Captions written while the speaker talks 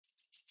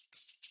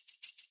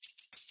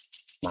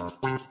ఆరోగ్యమే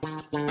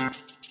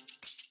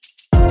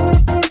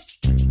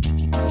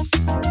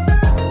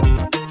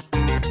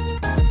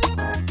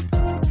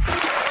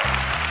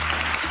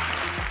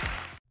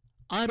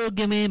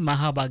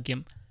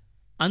మహాభాగ్యం,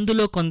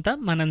 అందులో కొంత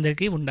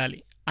మనందరికీ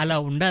ఉండాలి. అలా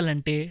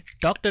ఉండాలంటే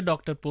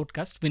డాక్టర్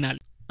పోడ్కాస్ట్ వినాలి.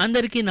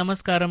 అందరికీ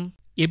నమస్కారం.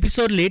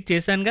 ఎపిసోడ్ లేట్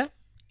చేశానుగా,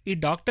 ఈ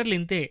డాక్టర్లు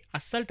ఇంతే,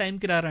 అస్సలు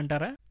టైంకి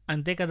రారంటారా?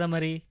 అంతే కదా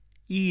మరి.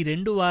 ఈ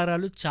 2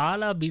 వారాలు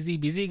చాలా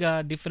బిజీగా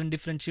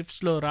డిఫరెంట్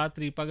షిఫ్ట్స్లో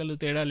రాత్రి పగలు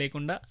తేడా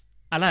లేకుండా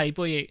అలా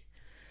అయిపోయాయి.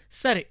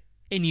 సరే,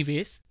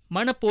 ఎనీవేస్,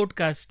 మన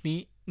పోడ్కాస్ట్ని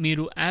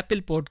మీరు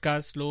యాపిల్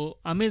పాడ్కాస్ట్లో,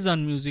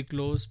 అమెజాన్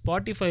మ్యూజిక్లో,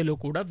 స్పాటిఫైలో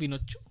కూడా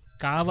వినొచ్చు.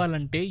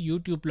 కావాలంటే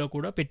యూట్యూబ్లో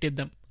కూడా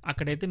పెట్టేద్దాం.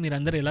 అక్కడైతే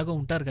మీరందరూ ఎలాగో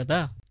ఉంటారు కదా.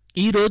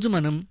 ఈరోజు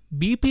మనం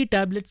బీపీ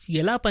టాబ్లెట్స్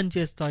ఎలా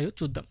పనిచేస్తాయో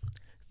చూద్దాం.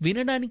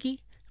 వినడానికి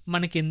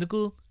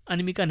మనకెందుకు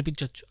అని మీకు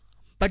అనిపించవచ్చు,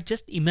 బట్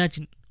జస్ట్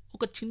ఇమాజిన్,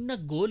 ఒక చిన్న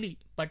గోలి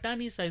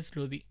బఠానీ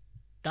సైజులోది,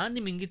 దాన్ని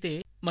మింగితే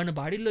మన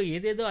బాడీలో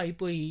ఏదేదో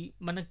అయిపోయి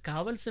మనకు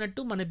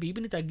కావలసినట్టు మన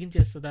బీపీని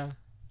తగ్గించేస్తుందా?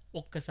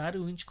 ఒక్కసారి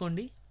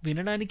ఊహించుకోండి.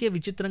 వినడానికే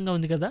విచిత్రంగా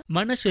ఉంది కదా.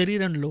 మన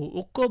శరీరంలో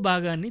ఒక్కో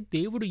భాగాన్ని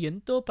దేవుడు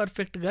ఎంతో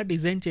పర్ఫెక్ట్గా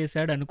డిజైన్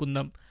చేశాడు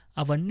అనుకుందాం.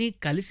 అవన్నీ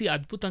కలిసి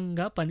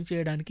అద్భుతంగా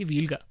పనిచేయడానికి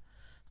వీలుగా.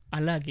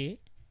 అలాగే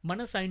మన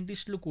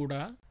సైంటిస్టులు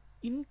కూడా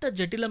ఇంత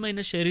జటిలమైన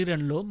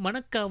శరీరంలో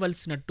మనకు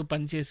కావలసినట్టు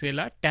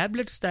పనిచేసేలా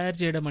టాబ్లెట్స్ తయారు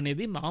చేయడం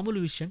అనేది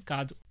మామూలు విషయం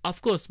కాదు.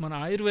 అఫ్కోర్స్ మన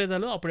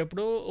ఆయుర్వేదాలో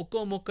అప్పుడెప్పుడో ఒక్కో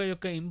మొక్క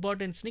యొక్క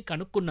ఇంపార్టెన్స్ని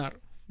కనుక్కున్నారు.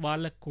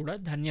 వాళ్ళకు కూడా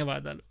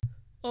ధన్యవాదాలు.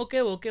 ఓకే,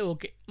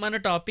 మన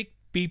టాపిక్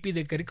బీపీ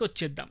దగ్గరికి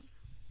వచ్చేద్దాం.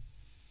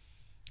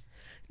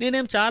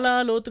 నేనేం చాలా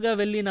లోతుగా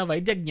వెళ్ళి నా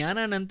వైద్య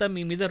జ్ఞానాన్నంతా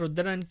మీ మీద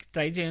రుద్దడానికి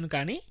ట్రై చేయను,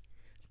 కానీ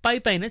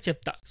పైన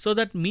చెప్తా, సో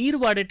దట్ మీరు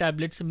వాడే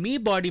టాబ్లెట్స్ మీ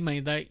బాడీ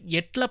మీద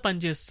ఎట్లా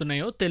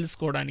పనిచేస్తున్నాయో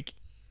తెలుసుకోవడానికి.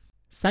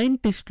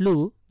 సైంటిస్టులు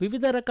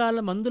వివిధ రకాల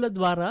మందుల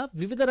ద్వారా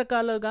వివిధ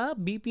రకాలుగా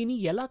బీపీని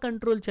ఎలా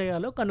కంట్రోల్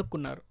చేయాలో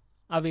కనుక్కున్నారు.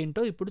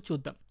 అవేంటో ఇప్పుడు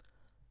చూద్దాం.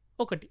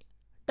 1.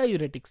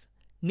 డయూరెటిక్స్,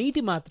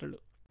 నీటి మాత్రలు.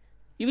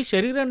 ఇవి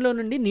శరీరంలో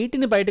నుండి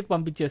నీటిని బయటకు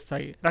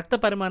పంపించేస్తాయి, రక్త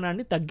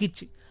పరిమాణాన్ని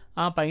తగ్గించి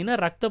ఆ పైన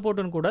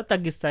రక్తపోటును కూడా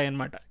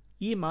తగ్గిస్తాయన్నమాట.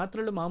 ఈ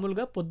మాత్రలు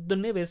మామూలుగా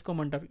పొద్దున్నే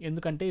వేసుకోమంటారు,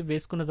 ఎందుకంటే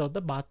వేసుకున్న తర్వాత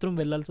బాత్రూమ్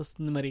వెళ్లాల్సి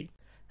వస్తుంది మరి.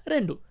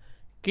 2.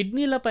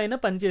 కిడ్నీల పైన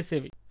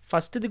పనిచేసేవి.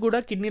 ఫస్ట్ది కూడా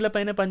కిడ్నీల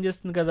పైన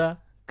పనిచేస్తుంది కదా,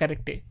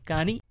 కరెక్టే.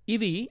 కానీ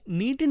ఇవి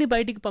నీటిని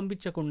బయటికి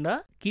పంపించకుండా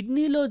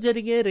కిడ్నీలో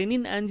జరిగే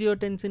రెనిన్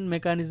యాంజియోటెన్సిన్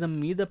మెకానిజం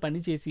మీద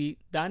పనిచేసి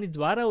దాని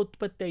ద్వారా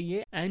ఉత్పత్తి అయ్యే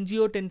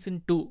యాంజియోటెన్సిన్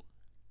 2,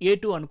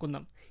 A2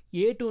 అనుకుందాం,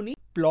 A2ని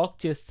బ్లాక్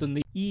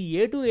చేస్తుంది. ఈ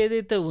A2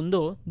 ఏదైతే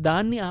ఉందో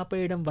దాన్ని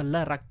ఆపేయడం వల్ల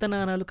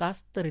రక్తనాళాలు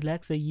కాస్త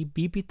రిలాక్స్ అయ్యి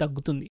బీపీ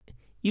తగ్గుతుంది.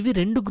 ఇవి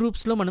 2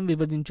 గ్రూప్స్లో మనం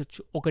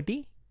విభజించవచ్చు. 1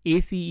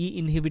 ACE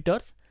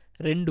ఇన్హిబిటర్స్,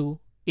 2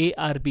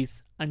 ARBs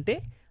అంటే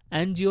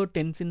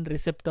angiotensin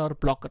receptor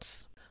blockers.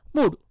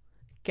 3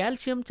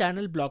 calcium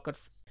channel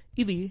blockers.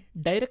 ఇవి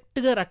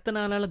డైరెక్ట్గా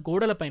రక్తనాళాల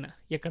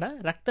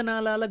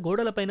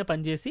గోడలపైన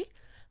పనిచేసి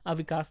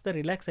అవి కాస్త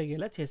రిలాక్స్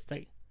అయ్యేలా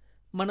చేస్తాయి.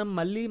 మనం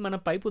మళ్ళీ మన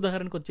పైపు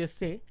ఉదాహరణకు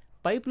వచ్చేస్తే,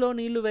 పైపులో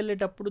నీళ్లు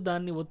వెళ్ళేటప్పుడు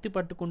దాన్ని ఒత్తి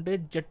పట్టుకుంటే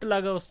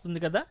జట్టులాగా వస్తుంది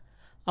కదా,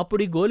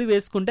 అప్పుడు ఈ గోలి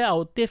వేసుకుంటే ఆ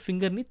ఒత్తే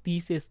ఫింగర్ని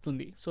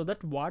తీసేస్తుంది, సో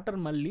దట్ వాటర్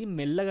మళ్ళీ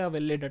మెల్లగా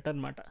వెళ్ళేటట్టు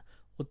అనమాట,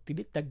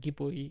 ఒత్తిడి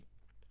తగ్గిపోయి.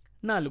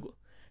 4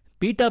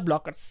 బీటా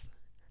బ్లాకర్స్.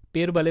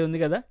 పేరు భలే ఉంది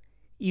కదా.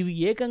 ఇవి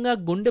ఏకంగా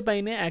గుండె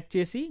పైనే యాక్ట్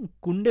చేసి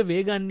గుండె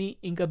వేగాన్ని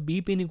ఇంకా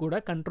బీపీని కూడా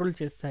కంట్రోల్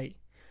చేస్తాయి.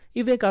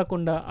 ఇవే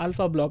కాకుండా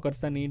ఆల్ఫా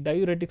బ్లాకర్స్ అని,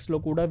 డయూరెటిక్స్లో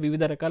కూడా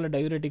వివిధ రకాల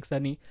డయూరెటిక్స్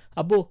అని,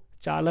 అబ్బో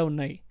చాలా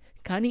ఉన్నాయి.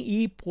 కానీ ఈ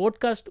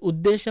పోడ్కాస్ట్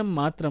ఉద్దేశం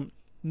మాత్రం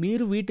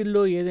మీరు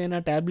వీటిల్లో ఏదైనా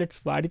టాబ్లెట్స్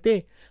వాడితే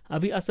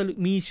అవి అసలు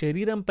మీ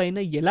శరీరం పైన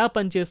ఎలా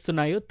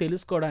పనిచేస్తున్నాయో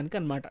తెలుసుకోవడానికి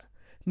అన్నమాట.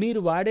 మీరు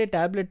వాడే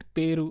టాబ్లెట్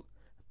పేరు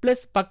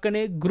ప్లస్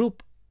పక్కనే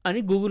గ్రూప్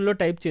అని గూగుల్లో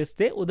టైప్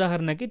చేస్తే,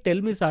 ఉదాహరణకి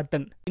టెల్మీ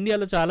సార్టన్.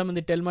 ఇండియాలో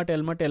చాలామంది టెల్మా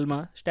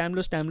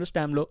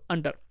స్టామ్లో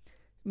అంటారు.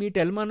 మీ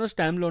టెల్మానో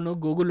స్టామ్లోనో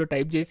గూగుల్లో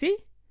టైప్ చేసి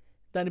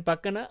దాని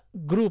పక్కన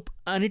గ్రూప్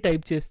అని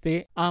టైప్ చేస్తే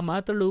ఆ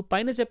మాత్రలు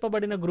పైన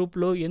చెప్పబడిన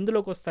గ్రూప్లో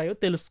ఎందులోకి వస్తాయో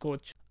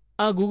తెలుసుకోవచ్చు.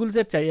 ఆ గూగుల్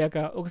సెర్చ్ అయ్యాక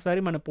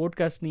ఒకసారి మన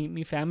పోడ్కాస్ట్ని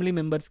మీ ఫ్యామిలీ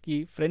మెంబర్స్కి,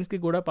 ఫ్రెండ్స్కి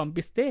కూడా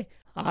పంపిస్తే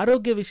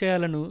ఆరోగ్య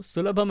విషయాలను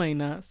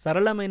సులభమైన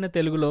సరళమైన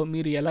తెలుగులో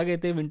మీరు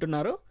ఎలాగైతే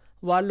వింటున్నారో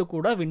వాళ్ళు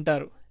కూడా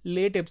వింటారు,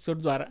 లేట్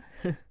ఎపిసోడ్ ద్వారా.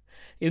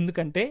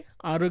 ఎందుకంటే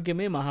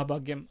ఆరోగ్యమే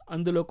మహాభాగ్యం,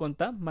 అందులో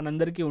కొంత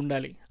మనందరికీ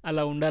ఉండాలి.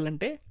 అలా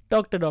ఉండాలంటే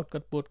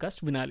డాక్టర్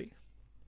పోడ్కాస్ట్ వినాలి.